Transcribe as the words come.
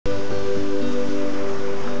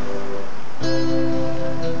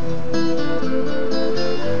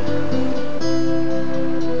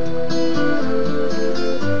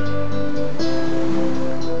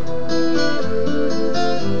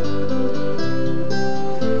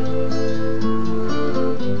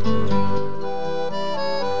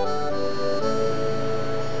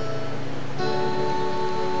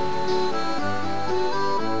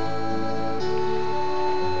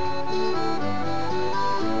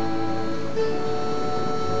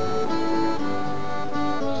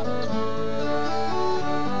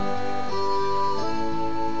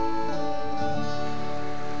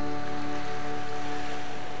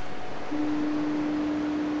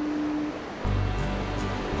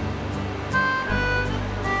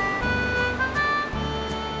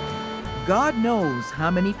God knows how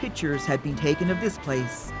many pictures had been taken of this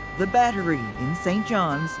place, the Battery in St.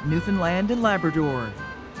 John's, Newfoundland and Labrador,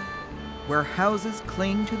 where houses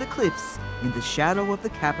cling to the cliffs in the shadow of the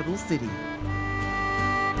capital city.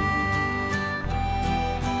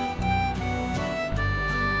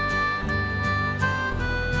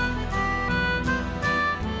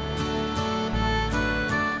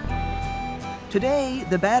 Today,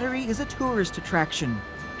 the Battery is a tourist attraction.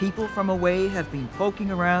 People from away have been poking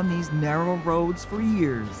around these narrow roads for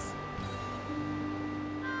years.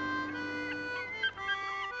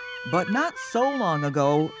 But not so long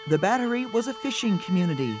ago, the Battery was a fishing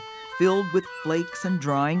community filled with flakes and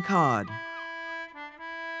drying cod.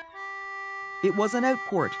 It was an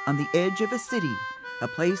outport on the edge of a city, a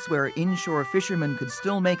place where inshore fishermen could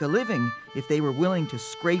still make a living if they were willing to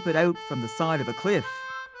scrape it out from the side of a cliff.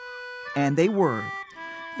 And they were.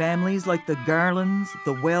 Families like the Garlands,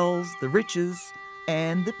 the Wells, the Riches,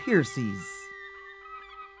 and the Pearceys.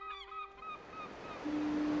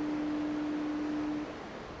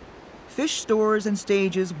 Fish stores and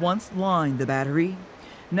stages once lined the Battery.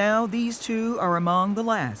 Now these two are among the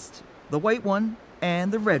last, the white one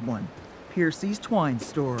and the red one, Pearcey's Twine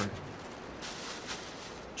Store.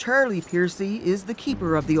 Charlie Pearcey is the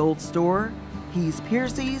keeper of the old store. He's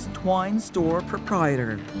Pearcey's Twine Store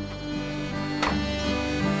proprietor.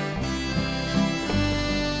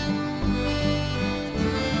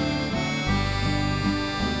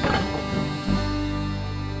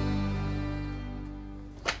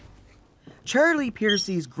 Charlie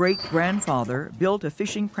Pearcey's great-grandfather built a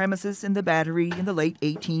fishing premises in the Battery in the late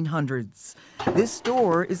 1800s. This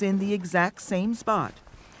store is in the exact same spot.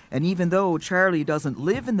 And even though Charlie doesn't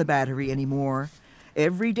live in the Battery anymore,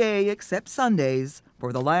 every day except Sundays,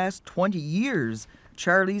 for the last 20 years,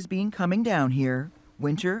 Charlie's been coming down here,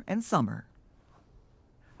 winter and summer.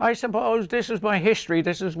 I suppose this is my history.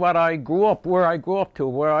 This is what I grew up, where I grew up to,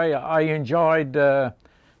 where I enjoyed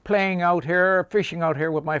playing out here, fishing out here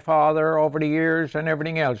with my father over the years and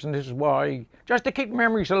everything else. And this is why, just to keep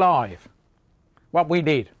memories alive, what we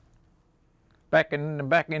did back in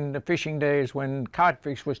the fishing days when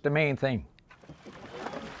codfish was the main thing.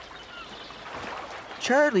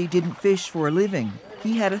 Charlie didn't fish for a living.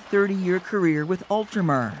 He had a 30-year career with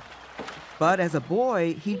Ultramar. But as a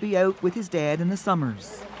boy, he'd be out with his dad in the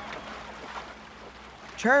summers.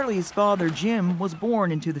 Charlie's father, Jim, was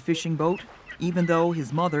born into the fishing boat. Even though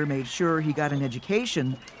his mother made sure he got an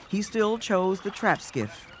education, he still chose the trap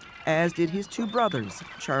skiff, as did his two brothers,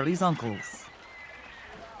 Charlie's uncles.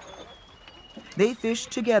 They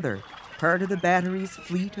fished together, part of the Battery's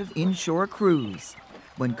fleet of inshore crews,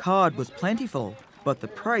 when cod was plentiful, but the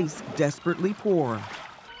price desperately poor.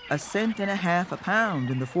 1.50 cents a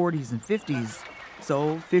pound in the 40s and 50s,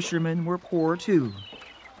 so fishermen were poor too.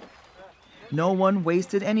 No one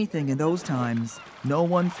wasted anything in those times. No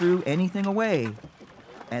one threw anything away.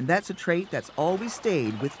 And that's a trait that's always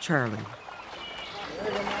stayed with Charlie.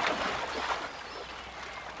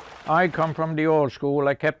 I come from the old school.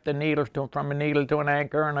 I kept the needle from a needle to an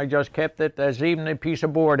anchor, and I just kept it as even a piece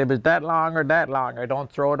of board. If it's that long or that long, I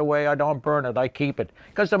don't throw it away, I don't burn it, I keep it.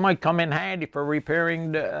 Because it might come in handy for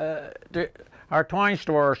repairing our twine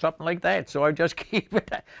store or something like that, so I just keep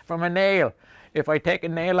it from a nail. If I take a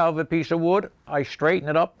nail out of a piece of wood, I straighten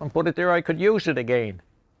it up and put it there, I could use it again.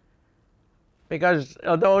 Because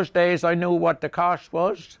in those days I knew what the cost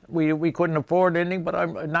was. We couldn't afford anything,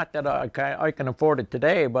 but not that I can afford it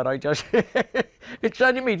today, but I just, it's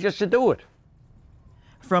in me just to do it.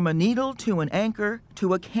 From a needle to an anchor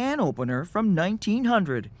to a can opener from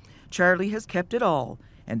 1900, Charlie has kept it all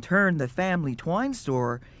and turned the family twine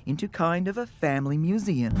store into kind of a family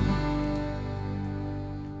museum.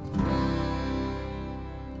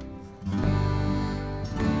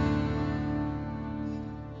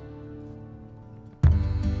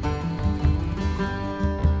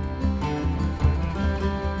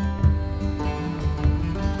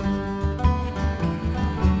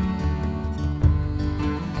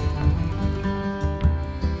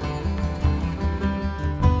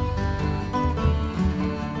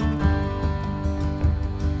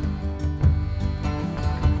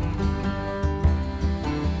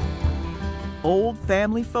 Old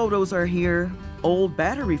family photos are here, old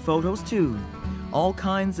Battery photos too. All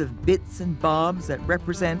kinds of bits and bobs that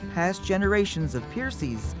represent past generations of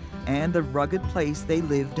Pearceys and the rugged place they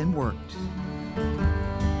lived and worked.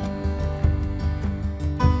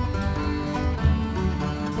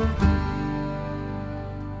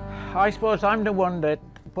 I suppose I'm the one that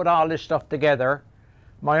put all this stuff together.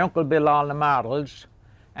 My uncle built all the models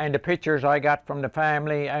and the pictures I got from the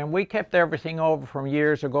family, and we kept everything over from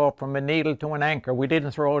years ago, from a needle to an anchor. We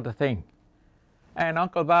didn't throw out a thing. And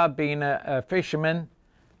Uncle Bob being a fisherman,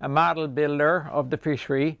 a model builder of the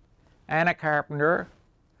fishery, and a carpenter,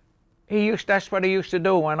 that's what he used to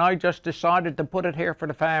do, and I just decided to put it here for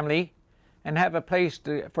the family and have a place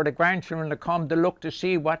for the grandchildren to come to look to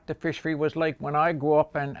see what the fishery was like when I grew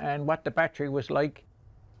up and what the battery was like.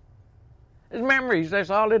 It's memories, that's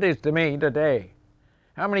all it is to me today.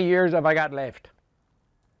 How many years have I got left?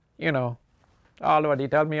 You know, although he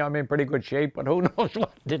tells me I'm in pretty good shape, but who knows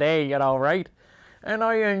what today, you know, right? And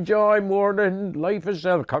I enjoy more than life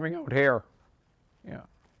itself coming out here. Yeah.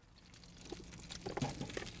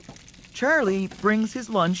 Charlie brings his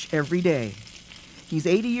lunch every day. He's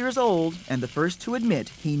 80 years old and the first to admit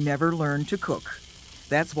he never learned to cook.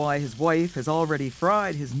 That's why his wife has already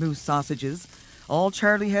fried his moose sausages. All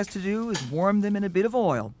Charlie has to do is warm them in a bit of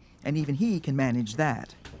oil, and even he can manage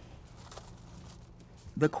that.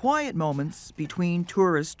 The quiet moments between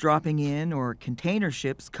tourists dropping in or container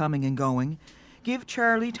ships coming and going give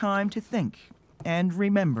Charlie time to think and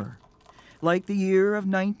remember. Like the year of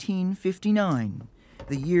 1959,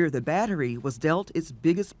 the year the battery was dealt its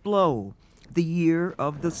biggest blow, the year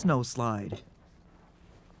of the snowslide.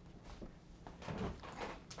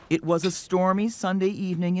 It was a stormy Sunday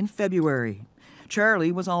evening in February.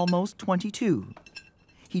 Charlie was almost 22.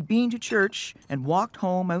 He'd been to church and walked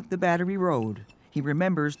home out the Battery Road. He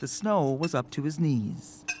remembers the snow was up to his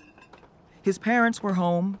knees. His parents were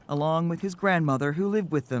home, along with his grandmother who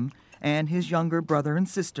lived with them, and his younger brother and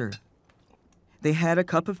sister. They had a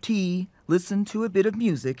cup of tea, listened to a bit of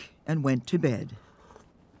music, and went to bed.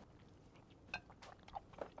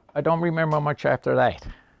 I don't remember much after that.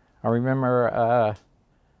 I remember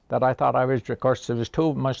that I thought I was, of course, there was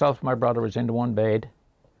two, myself and my brother was in the one bed.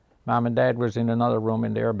 Mom and Dad was in another room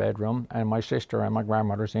in their bedroom, and my sister and my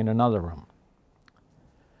grandmother's in another room.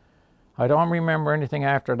 I don't remember anything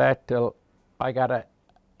after that till I got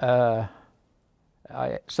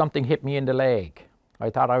something hit me in the leg. I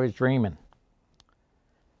thought I was dreaming.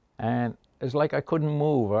 And it's like I couldn't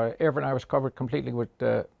move. I was covered completely with,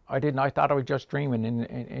 I thought I was just dreaming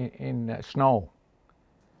in snow.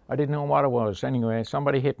 I didn't know what it was. Anyway,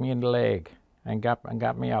 somebody hit me in the leg and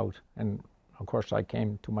got me out. And of course I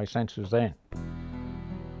came to my senses then.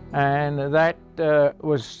 And that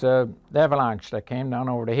was the avalanche that came down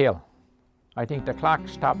over the hill. I think the clock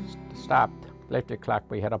stopped, electric clock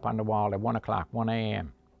we had up on the wall at 1 o'clock, 1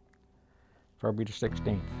 a.m., February the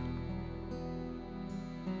 16th.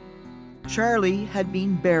 Charlie had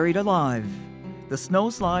been buried alive. The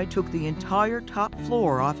snowslide took the entire top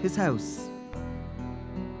floor off his house.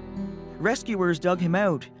 Rescuers dug him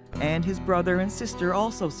out, and his brother and sister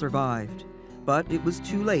also survived. But it was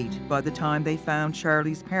too late by the time they found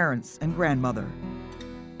Charlie's parents and grandmother.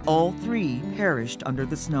 All three perished under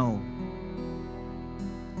the snow.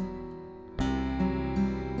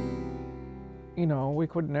 You know, we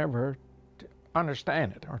could never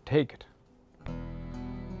understand it or take it.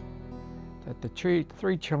 That the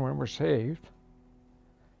three children were saved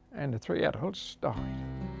and the 3 adults died.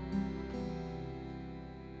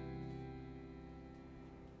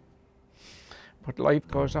 But life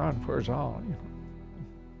goes on for us all, you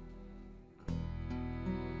know.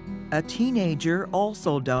 A teenager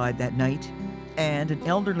also died that night, and an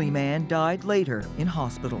elderly man died later in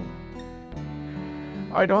hospital.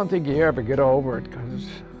 I don't think you ever get over it because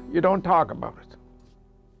you don't talk about it.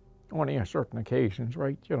 Only on certain occasions,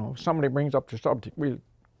 right? You know, if somebody brings up the subject, we'll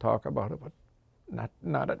talk about it, but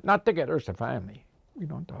not together as a family. We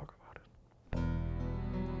don't talk about it.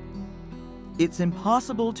 It's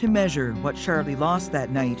impossible to measure what Charlie lost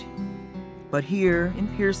that night, but here in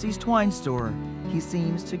Pearcey's twine store, he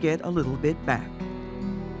seems to get a little bit back.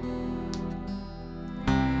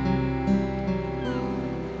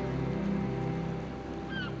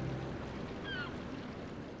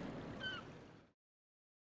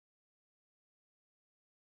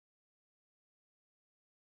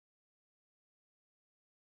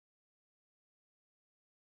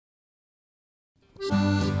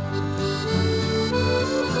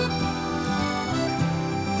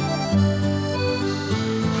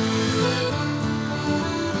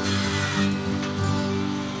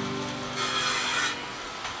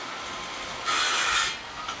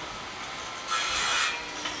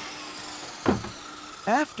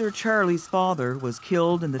 After Charlie's father was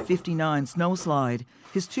killed in the '59 snowslide,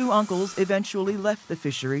 his two uncles eventually left the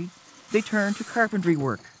fishery. They turned to carpentry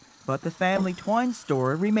work, but the family twine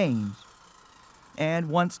store remained. And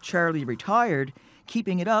once Charlie retired,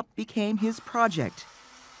 keeping it up became his project.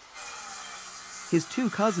 His two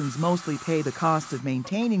cousins mostly pay the cost of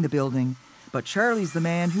maintaining the building, but Charlie's the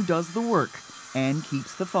man who does the work and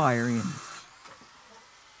keeps the fire in.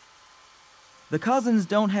 The cousins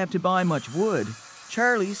don't have to buy much wood.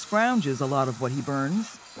 Charlie scrounges a lot of what he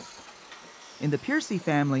burns. In the Pearcey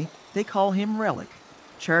family, they call him Relic.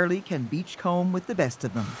 Charlie can beachcomb with the best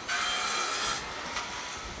of them.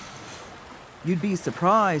 You'd be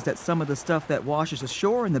surprised at some of the stuff that washes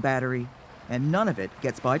ashore in the battery, and none of it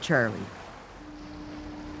gets by Charlie.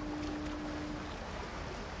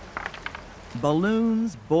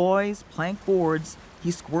 Balloons, buoys, plank boards,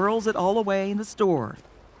 he squirrels it all away in the store.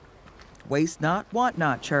 Waste not, want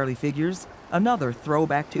not, Charlie figures, another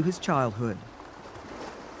throwback to his childhood.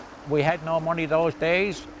 We had no money those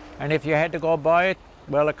days, and if you had to go buy it,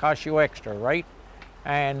 well, it cost you extra, right?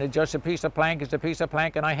 And just a piece of plank is a piece of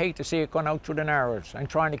plank, and I hate to see it going out through the narrows and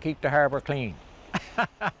trying to keep the harbour clean.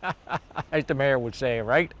 As the mayor would say,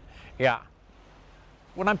 right? Yeah.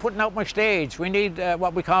 When I'm putting out my stage, we need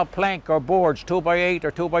what we call plank or boards, 2x8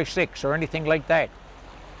 or 2x6 or anything like that.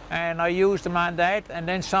 And I use them on that, and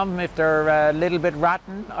then some, if they're a little bit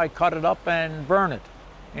rotten, I cut it up and burn it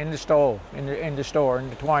in the stove, in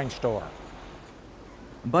the twine store.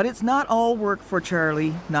 But it's not all work for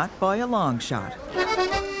Charlie, not by a long shot.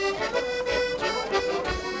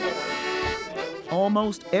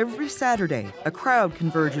 Almost every Saturday, a crowd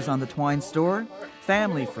converges on the twine store.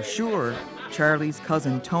 Family for sure, Charlie's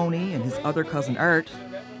cousin Tony and his other cousin Art,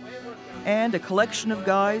 and a collection of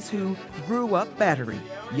guys who grew up Battery,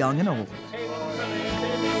 young and old.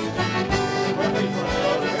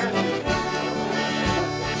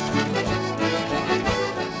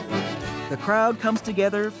 The crowd comes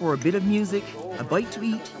together for a bit of music, a bite to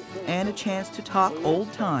eat, and a chance to talk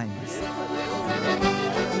old times.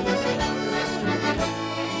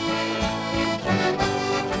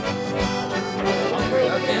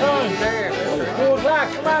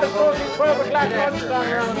 Come out of 12 o'clock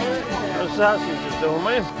lunchtime around here. How's the sausages doing,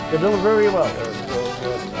 man? They're doing very well.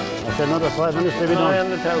 I said another 5 minutes, they'll be done. I am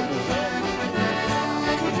the Toutons.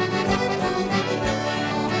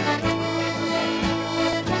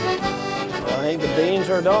 I think the beans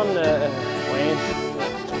are done, Wayne.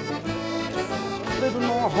 A little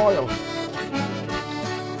more oil.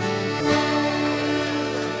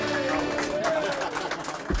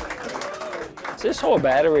 This whole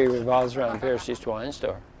battery revolves around Pearcey's twine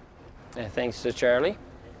store. And thanks to Charlie,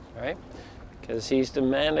 right? Because he's the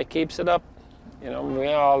man that keeps it up. You know, we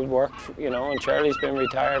all work, and Charlie's been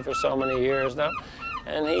retired for so many years now,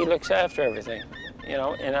 and he looks after everything, in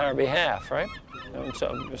our behalf, right?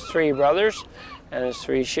 So there's 3 brothers, and there's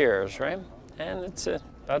 3 shearers, right? And it's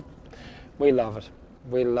we love it.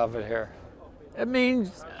 We love it here. It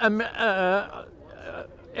means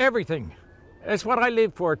everything. It's what I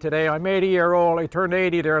live for today. I'm 80 years old. I turned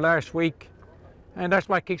 80 there last week, and that's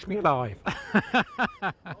what keeps me alive.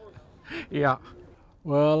 Yeah.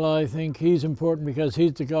 Well, I think he's important because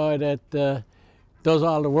he's the guy that does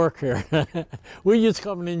all the work here. We just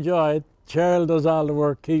come and enjoy it. Charles does all the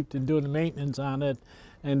work, keeps and doing the maintenance on it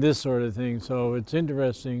and this sort of thing. So it's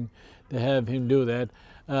interesting to have him do that.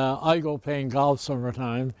 I go playing golf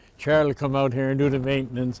summertime. Charles will come out here and do the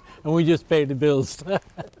maintenance, and we just pay the bills.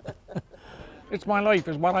 It's my life,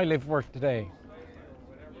 is what I live for today.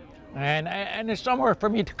 And it's somewhere for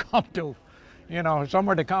me to come to.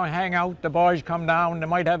 Somewhere to come hang out. The boys come down, they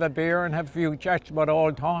might have a beer and have a few chats about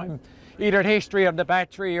old time. Either the history of the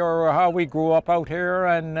battery or how we grew up out here,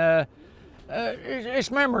 and it's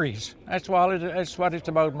memories. That's what it's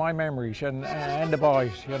about, my memories and the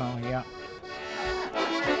boys, yeah.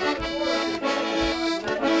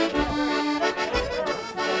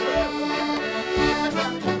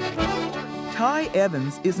 Ty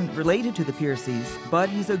Evans isn't related to the Pearceys, but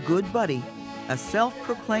he's a good buddy, a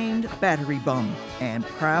self-proclaimed battery bum, and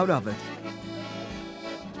proud of it.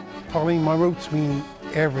 Pauline, my roots mean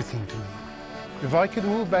everything to me. If I could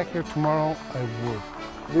move back here tomorrow, I would.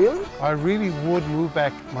 Really? I really would move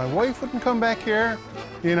back. My wife wouldn't come back here,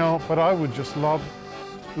 but I would just love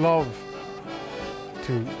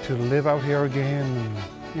to live out here again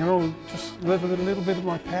and, just live a little bit of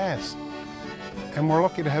my past. And we're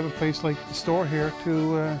lucky to have a place like the store here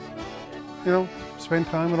to, spend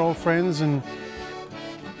time with old friends and,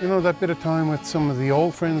 that bit of time with some of the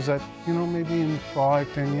old friends that, maybe in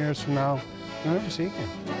 5, 10 years from now, you'll never see again.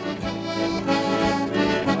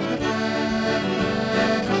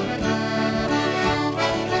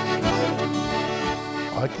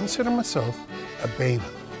 I consider myself a Bayman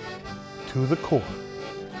to the core.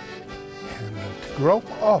 And to grow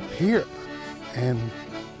up here and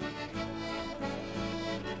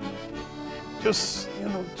just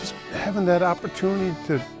having that opportunity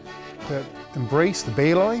to embrace the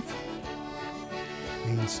Bay life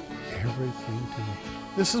means everything to me.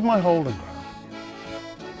 This is my holding ground.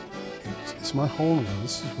 It's my holding ground.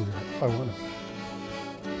 This is where I want to be.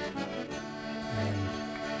 And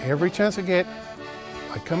every chance I get,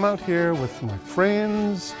 I come out here with my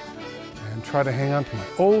friends and try to hang on to my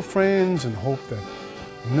old friends and hope that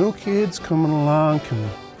new kids coming along can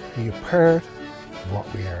be a part of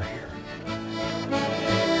what we are here.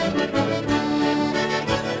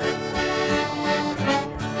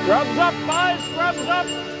 Grubs up, boys, grubs up!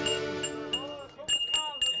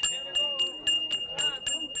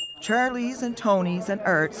 Charlie's and Tony's and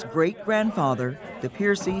Art's great-grandfather, the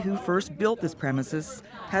Pearcey who first built this premises,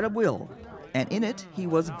 had a will, and in it he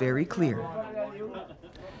was very clear.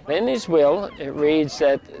 In his will, it reads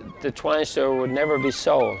that the twine store would never be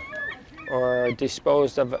sold or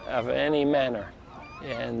disposed of any manner.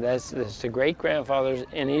 And that's the great-grandfather's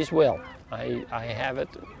in his will. I have it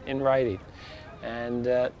in writing. And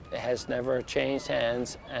it has never changed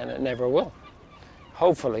hands, and it never will.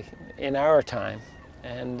 Hopefully, in our time.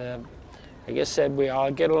 And like I said, we all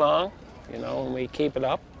get along, you know, and we keep it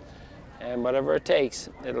up. And whatever it takes,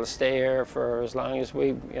 it'll stay here for as long as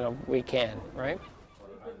we can, right?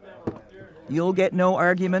 You'll get no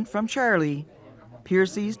argument from Charlie,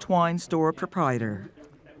 Pearcey's twine store proprietor.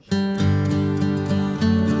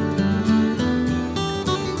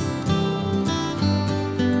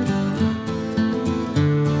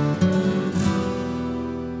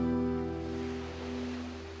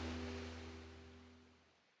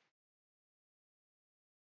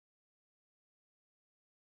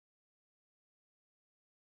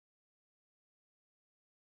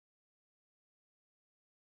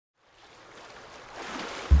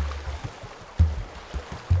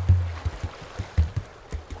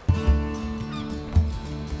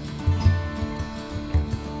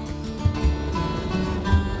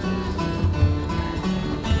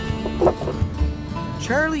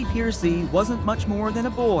 Charlie Pearcey wasn't much more than a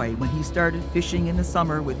boy when he started fishing in the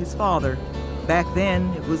summer with his father. Back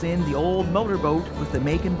then, it was in the old motorboat with the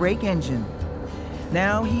make and break engine.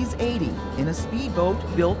 Now he's 80 in a speedboat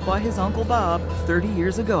built by his Uncle Bob 30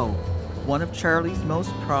 years ago, one of Charlie's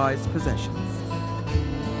most prized possessions.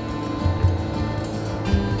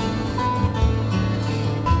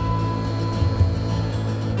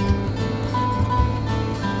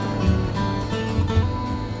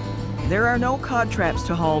 There are no cod traps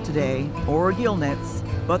to haul today, or gill nets,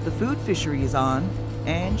 but the food fishery is on,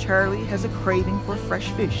 and Charlie has a craving for fresh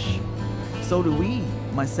fish. So do we,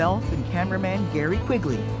 myself and cameraman Gary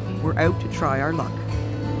Quigley. We're out to try our luck.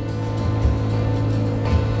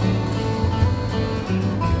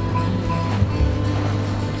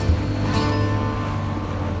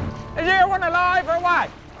 Is there one alive or what?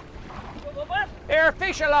 Here,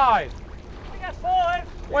 fish alive. I got 5.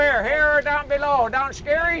 Where? Here or down below? Down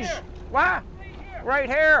Scary's? What? Right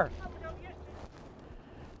here.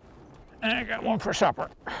 And I got one for supper.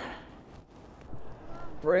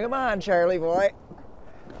 Bring 'em on, Charlie boy.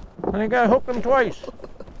 I think I hooked them twice.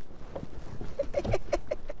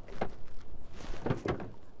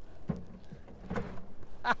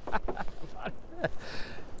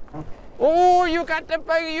 Oh, you got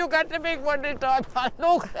the big one this time.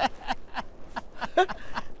 Look.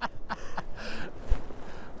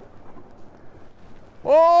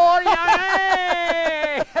 Oh,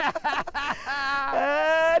 yeah!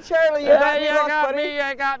 Charlie,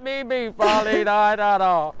 you got me beat, Polly.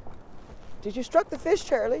 No. Did you struck the fish,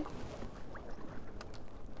 Charlie?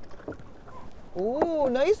 Ooh,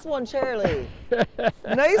 nice one, Charlie.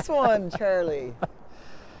 Nice one, Charlie.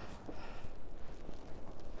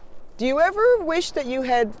 Do you ever wish that you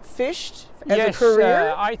had fished as a career?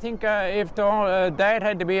 Yes, I think if Dad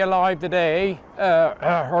had to be alive today,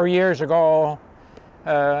 or years ago,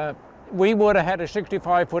 we would have had a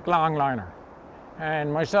 65-foot longliner.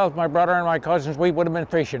 And myself, my brother, and my cousins, we would have been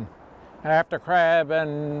fishing after crab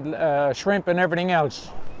and shrimp and everything else.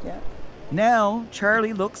 Yeah. Now,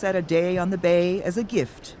 Charlie looks at a day on the bay as a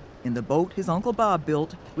gift in the boat his Uncle Bob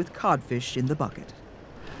built with codfish in the bucket.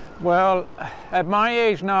 Well, at my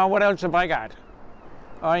age now, what else have I got?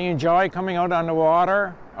 I enjoy coming out on the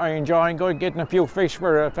water. I enjoy getting a few fish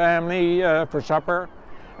for the family for supper.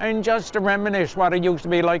 And just to reminisce what it used to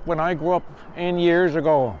be like when I grew up in years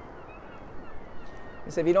ago. He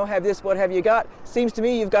said, if you don't have this, what have you got? Seems to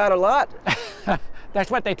me you've got a lot. That's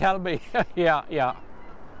what they tell me. Yeah.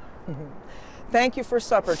 Thank you for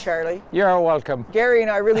supper, Charlie. You're welcome. Gary and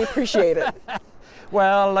I really appreciate it.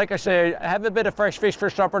 Well, like I say, have a bit of fresh fish for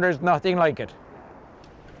supper. There's nothing like it.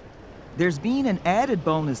 There's been an added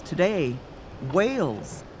bonus today,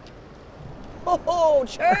 whales. Oh,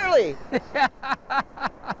 Charlie!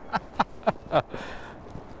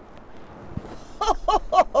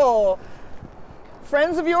 Oh,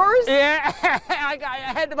 friends of yours? Yeah, I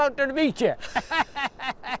had them out there to meet you.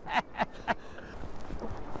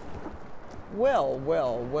 Well,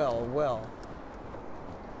 well, well, well.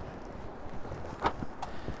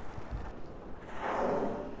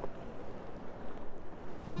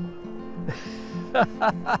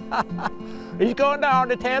 He's going down,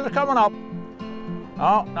 the tail is coming up.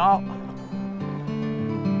 Oh, no.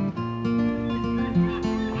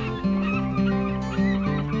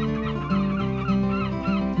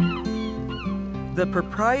 The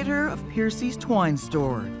proprietor of Pearcey's twine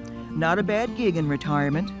store. Not a bad gig in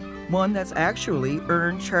retirement, one that's actually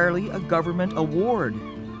earned Charlie a government award.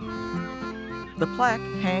 The plaque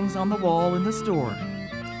hangs on the wall in the store.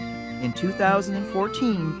 In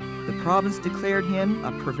 2014, the province declared him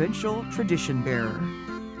a provincial tradition bearer.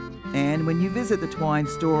 And when you visit the twine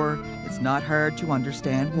store, it's not hard to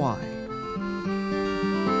understand why.